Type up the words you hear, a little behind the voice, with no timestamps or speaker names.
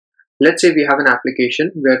Let's say we have an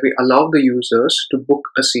application where we allow the users to book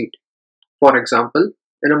a seat, for example,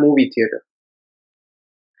 in a movie theater.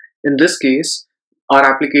 In this case, our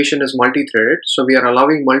application is multi-threaded, so we are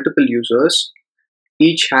allowing multiple users,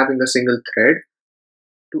 each having a single thread,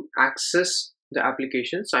 to access the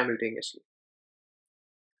application simultaneously.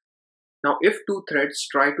 Now, if two threads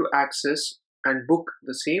try to access and book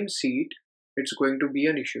the same seat, it's going to be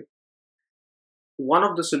an issue. One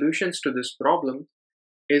of the solutions to this problem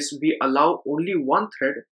is we allow only one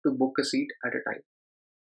thread to book a seat at a time.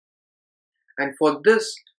 And for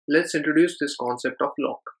this, let's introduce this concept of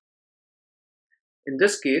lock. In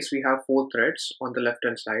this case, we have 4 threads on the left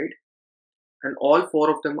hand side, and all 4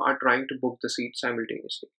 of them are trying to book the seat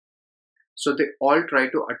simultaneously. So they all try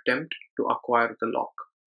to attempt to acquire the lock.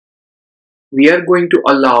 We are going to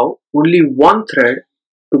allow only one thread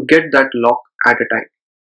to get that lock at a time.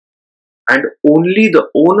 And only the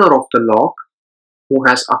owner of the lock, who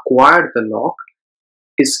has acquired the lock,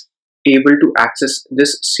 is able to access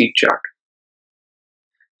this seat chart.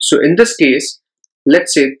 So in this case,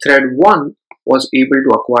 let's say thread 1 was able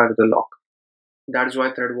to acquire the lock. That is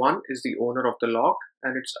why thread 1 is the owner of the lock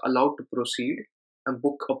and it's allowed to proceed and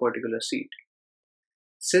book a particular seat.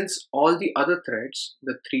 Since all the other threads,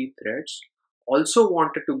 the 3 threads, also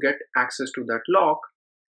wanted to get access to that lock,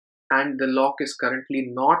 and the lock is currently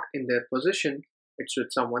not in their possession, it's with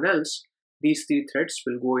someone else, these 3 threads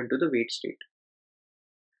will go into the wait state.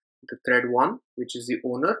 The thread 1, which is the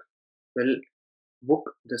owner, will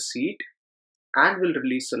book the seat and will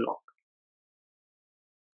release the lock.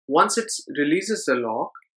 Once it releases the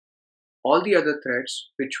lock, all the other threads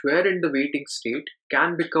which were in the waiting state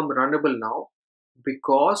can become runnable now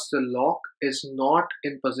because the lock is not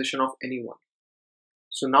in possession of anyone.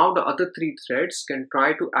 So now the other 3 threads can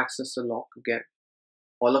try to access the lock again.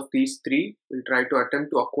 All of these 3 will try to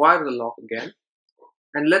attempt to acquire the lock again.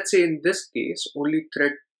 And let's say in this case, only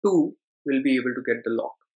thread 2 will be able to get the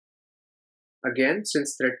lock. Again,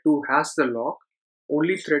 since thread 2 has the lock,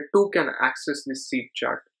 only thread 2 can access this seat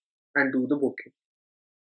chart and do the booking.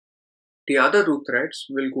 The other 2 threads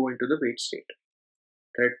will go into the wait state.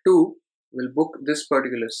 Thread 2 will book this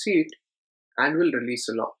particular seat and will release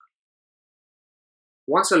the lock.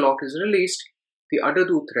 Once the lock is released, the other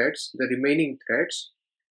 2 threads, the remaining threads,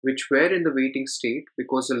 which were in the waiting state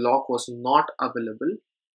because the lock was not available,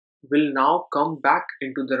 will now come back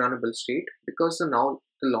into the runnable state because now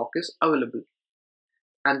the lock is available.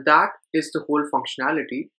 And that is the whole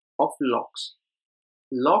functionality of locks.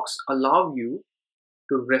 Locks allow you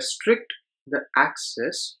to restrict the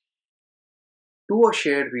access to a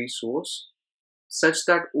shared resource such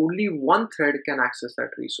that only one thread can access that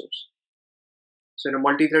resource. So in a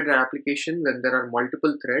multi-threaded application, when there are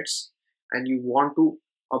multiple threads and you want to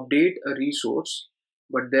update a resource,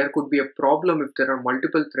 but there could be a problem if there are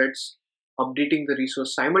multiple threads updating the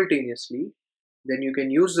resource simultaneously, then you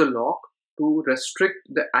can use the lock to restrict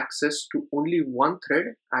the access to only one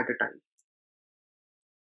thread at a time.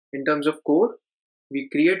 In terms of code, we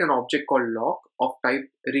create an object called lock of type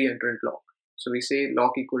ReentrantLock. So we say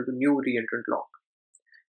lock equal to new ReentrantLock.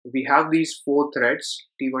 We have these 4 threads,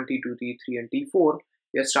 T1, T2, T3 and T4.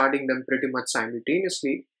 We are starting them pretty much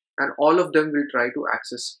simultaneously and all of them will try to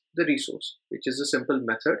access the resource, which is a simple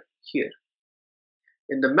method here.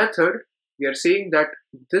 In the method, we are saying that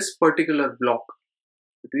this particular block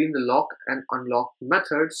between the lock and unlock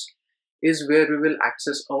methods is where we will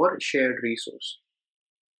access our shared resource.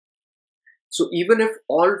 So even if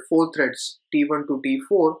all 4 threads T1 to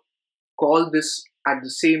T4 call this at the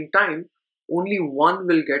same time, only one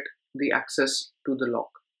will get the access to the lock.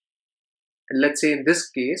 And let's say in this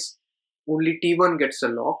case, only T1 gets the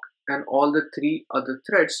lock and all the 3 other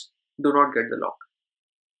threads do not get the lock.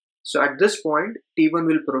 So at this point, T1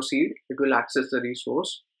 will proceed, it will access the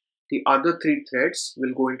resource. The other 3 threads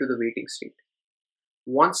will go into the waiting state.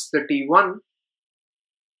 Once the T1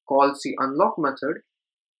 calls the unlock method,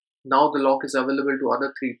 now the lock is available to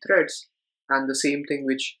other 3 threads and the same thing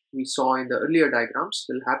which we saw in the earlier diagrams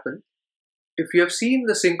will happen. If you have seen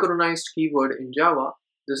the synchronized keyword in Java,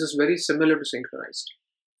 this is very similar to synchronized.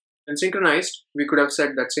 In synchronized, we could have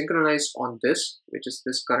said that synchronized on this, which is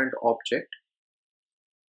this current object,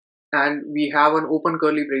 and we have an open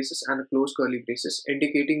curly braces and a closed curly braces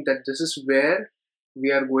indicating that this is where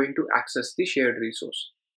we are going to access the shared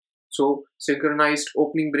resource. So synchronized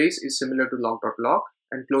opening brace is similar to lock.lock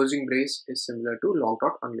and closing brace is similar to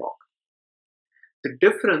lock.unlock. The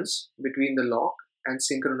difference between the lock and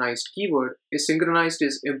synchronized keyword is synchronized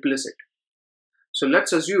is implicit. So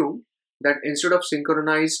let's assume that instead of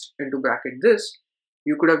synchronized into bracket this,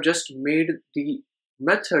 you could have just made the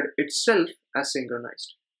method itself as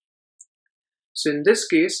synchronized. So in this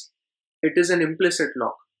case, it is an implicit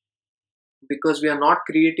lock because we are not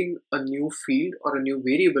creating a new field or a new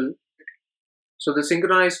variable. So the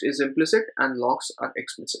synchronized is implicit and locks are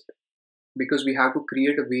explicit because we have to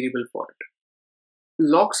create a variable for it.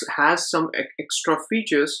 Locks has some extra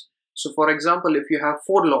features. So for example, if you have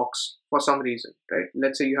 4 locks for some reason, right?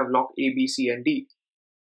 Let's say you have lock A, B, C, and D,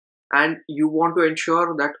 and you want to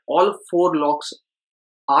ensure that all 4 locks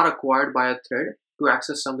are acquired by a thread to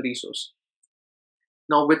access some resource.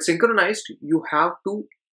 Now with synchronized, you have to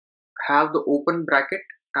have the open bracket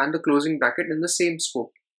and the closing bracket in the same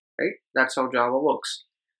scope, right? That's how Java works.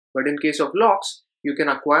 But in case of locks, you can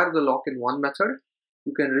acquire the lock in one method,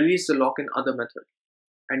 you can release the lock in other method.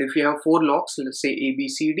 And if you have 4 locks, let's say A, B,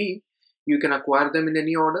 C, D, you can acquire them in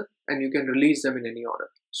any order and you can release them in any order.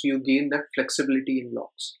 So you gain that flexibility in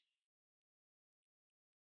locks.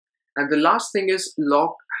 And the last thing is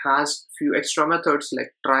lock has few extra methods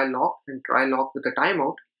like tryLock and tryLock with a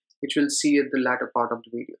timeout, which we'll see at the latter part of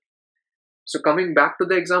the video. So coming back to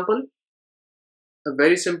the example,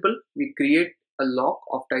 very simple, we create a lock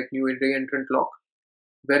of type new ReentrantLock.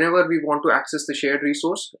 Whenever we want to access the shared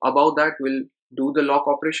resource, above that we'll do the lock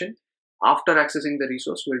operation. After accessing the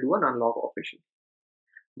resource, we'll do an unlock operation.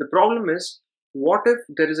 The problem is, what if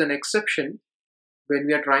there is an exception when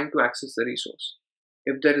we are trying to access the resource?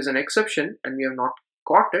 If there is an exception and we have not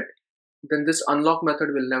caught it, then this unlock method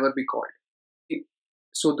will never be called.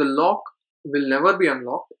 So the lock will never be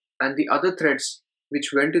unlocked and the other threads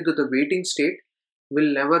which went into the waiting state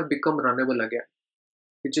will never become runnable again,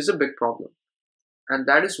 which is a big problem. And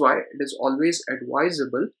that is why it is always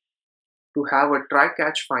advisable to have a try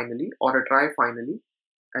catch finally or a try finally,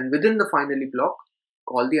 and within the finally block,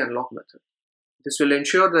 call the unlock method. This will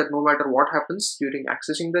ensure that no matter what happens during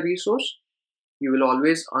accessing the resource, you will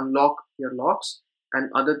always unlock your locks and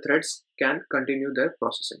other threads can continue their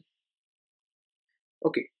processing.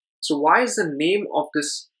 Okay, so why is the name of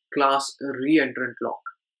this class ReentrantLock?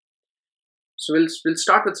 So we'll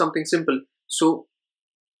start with something simple. So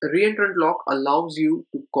ReentrantLock allows you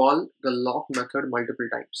to call the lock method multiple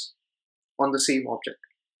times on the same object.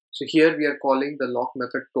 So here we are calling the lock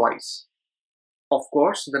method twice. Of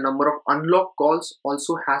course, the number of unlock calls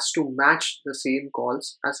also has to match the same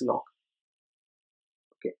calls as lock.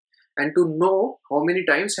 Okay, and to know how many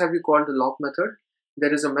times have you called the lock method,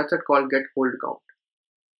 there is a method called getHoldCount,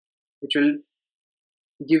 which will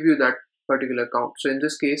give you that particular count. So in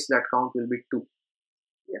this case, that count will be 2.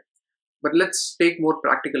 Yeah. But let's take more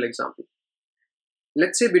practical example.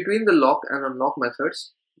 Let's say between the lock and unlock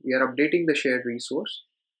methods, we are updating the shared resource,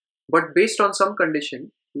 but based on some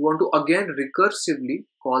condition, we want to again recursively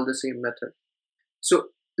call the same method. So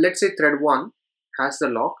let's say thread 1 has the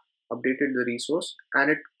lock, updated the resource, and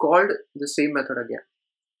it called the same method again.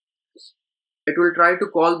 It will try to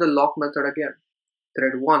call the lock method again.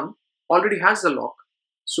 Thread 1 already has the lock,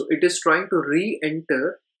 so it is trying to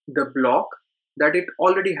re-enter the block that it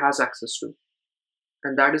already has access to,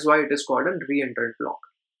 and that is why it is called a ReentrantLock.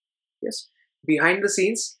 Yes, behind the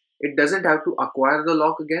scenes, it doesn't have to acquire the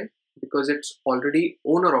lock again because it's already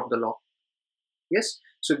owner of the lock. Yes,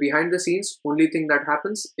 so behind the scenes, only thing that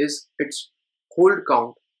happens is its hold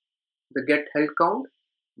count, the get held count,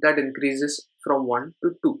 that increases from 1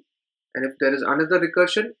 to 2, and if there is another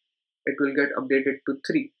recursion, it will get updated to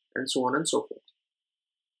 3, and so on and so forth.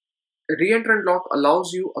 ReentrantLock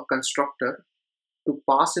allows you a constructor to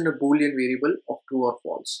pass in a boolean variable of true or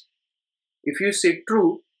false. If you say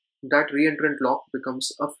true, that ReentrantLock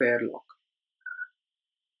becomes a fair lock.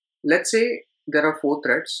 Let's say there are 4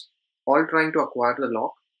 threads all trying to acquire the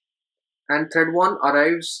lock, and thread 1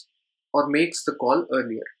 arrives or makes the call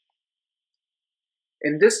earlier.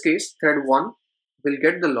 In this case, thread 1 will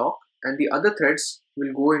get the lock and the other threads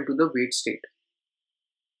will go into the wait state.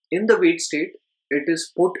 In the wait state, it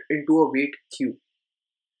is put into a wait queue.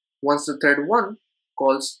 Once the thread 1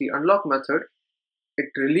 calls the unlock method, it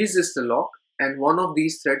releases the lock and one of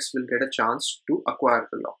these threads will get a chance to acquire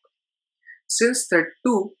the lock. Since thread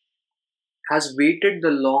 2 has waited the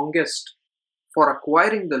longest for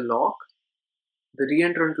acquiring the lock, the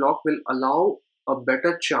ReentrantLock will allow a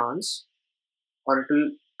better chance, or it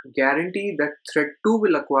will guarantee that thread 2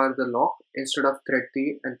 will acquire the lock instead of thread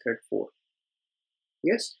 3 and thread 4.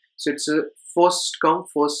 Yes, so it's a first come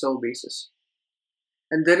first serve basis.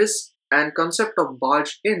 And there is an concept of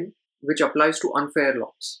barge in which applies to unfair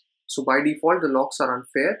locks. So by default, the locks are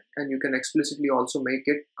unfair, and you can explicitly also make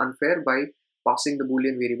it unfair by passing the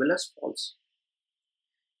boolean variable as false.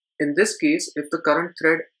 In this case, if the current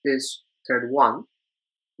thread is thread 1,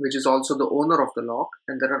 which is also the owner of the lock,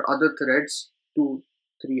 and there are other threads 2,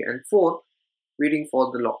 3 and 4 waiting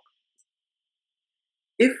for the lock.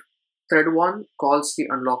 If thread 1 calls the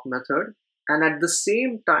unlock method, and at the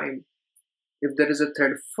same time, if there is a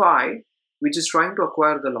thread 5 which is trying to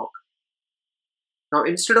acquire the lock. Now,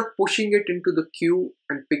 instead of pushing it into the queue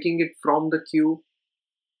and picking it from the queue,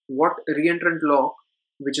 what ReentrantLock,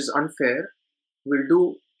 which is unfair, will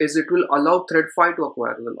do is it will allow thread 5 to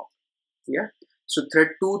acquire the lock. Yeah. So thread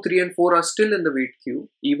 2, 3 and 4 are still in the wait queue,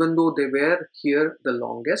 even though they were here the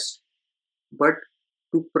longest. But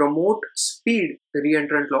to promote speed, the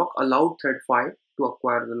ReentrantLock allowed thread 5 to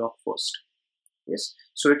acquire the lock first. Yes.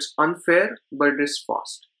 So it's unfair, but it is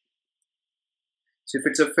fast. So if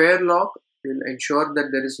it's a fair lock, we'll ensure that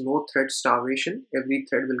there is no thread starvation. Every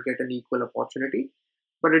thread will get an equal opportunity,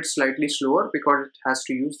 but it's slightly slower because it has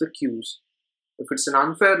to use the queues. If it's an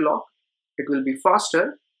unfair lock, it will be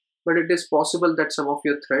faster, but it is possible that some of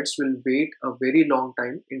your threads will wait a very long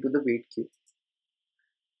time into the wait queue.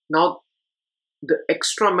 Now, the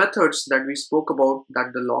extra methods that we spoke about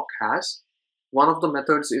that the lock has, one of the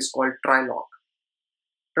methods is called tryLock.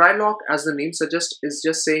 tryLock, as the name suggests, is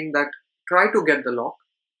just saying that try to get the lock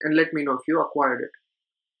and let me know if you acquired it.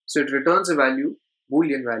 So it returns a value,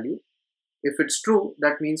 Boolean value. If it's true,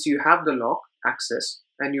 that means you have the lock access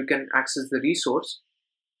and you can access the resource.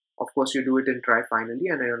 Of course, you do it in try finally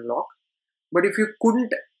and unlock. But if you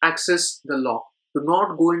couldn't access the lock, do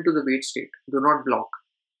not go into the wait state. Do not block.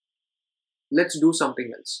 Let's do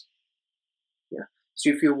something else. Yeah. So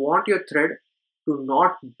if you want your thread to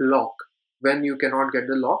not block when you cannot get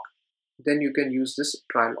the lock, then you can use this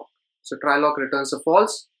tryLock. So tryLock returns a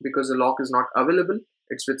false because the lock is not available.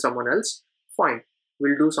 It's with someone else. Fine.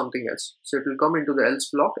 We'll do something else. So it will come into the else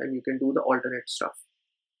block and you can do the alternate stuff.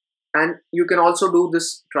 And you can also do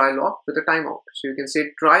this tryLock with a timeout. So you can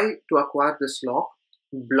say try to acquire this lock,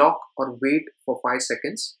 block or wait for 5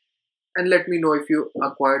 seconds and let me know if you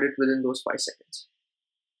acquired it within those 5 seconds.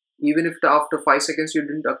 Even if after 5 seconds you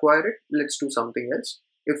didn't acquire it, let's do something else.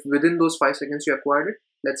 If within those 5 seconds you acquired it,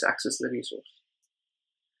 let's access the resource.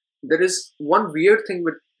 There is one weird thing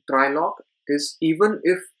with tryLock is even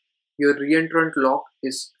if your ReentrantLock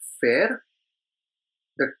is fair,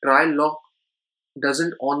 the tryLock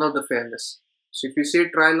doesn't honor the fairness. So if you say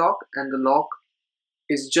tryLock and the lock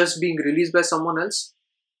is just being released by someone else,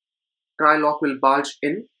 tryLock will barge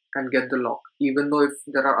in and get the lock, even though if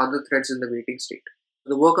there are other threads in the waiting state.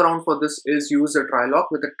 The workaround for this is use a tryLock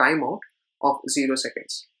with a timeout of 0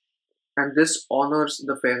 seconds. And this honors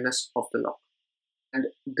the fairness of the lock. And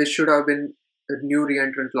this should have been a new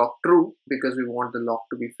ReentrantLock true because we want the lock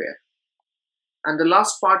to be fair. And the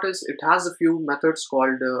last part is it has a few methods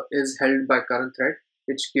called is held by current thread,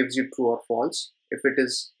 which gives you true or false if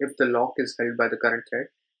the lock is held by the current thread.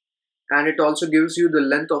 And it also gives you the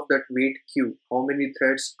length of that wait queue, how many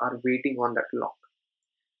threads are waiting on that lock.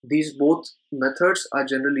 These both methods are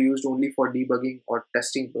generally used only for debugging or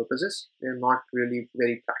testing purposes. They're not really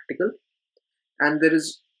very practical. And there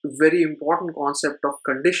is a very important concept of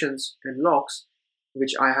conditions in locks,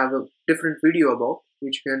 which I have a different video about,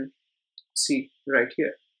 which you can see right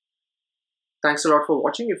here. Thanks a lot for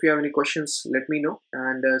watching. If you have any questions, let me know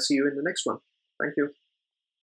and see you in the next one. Thank you.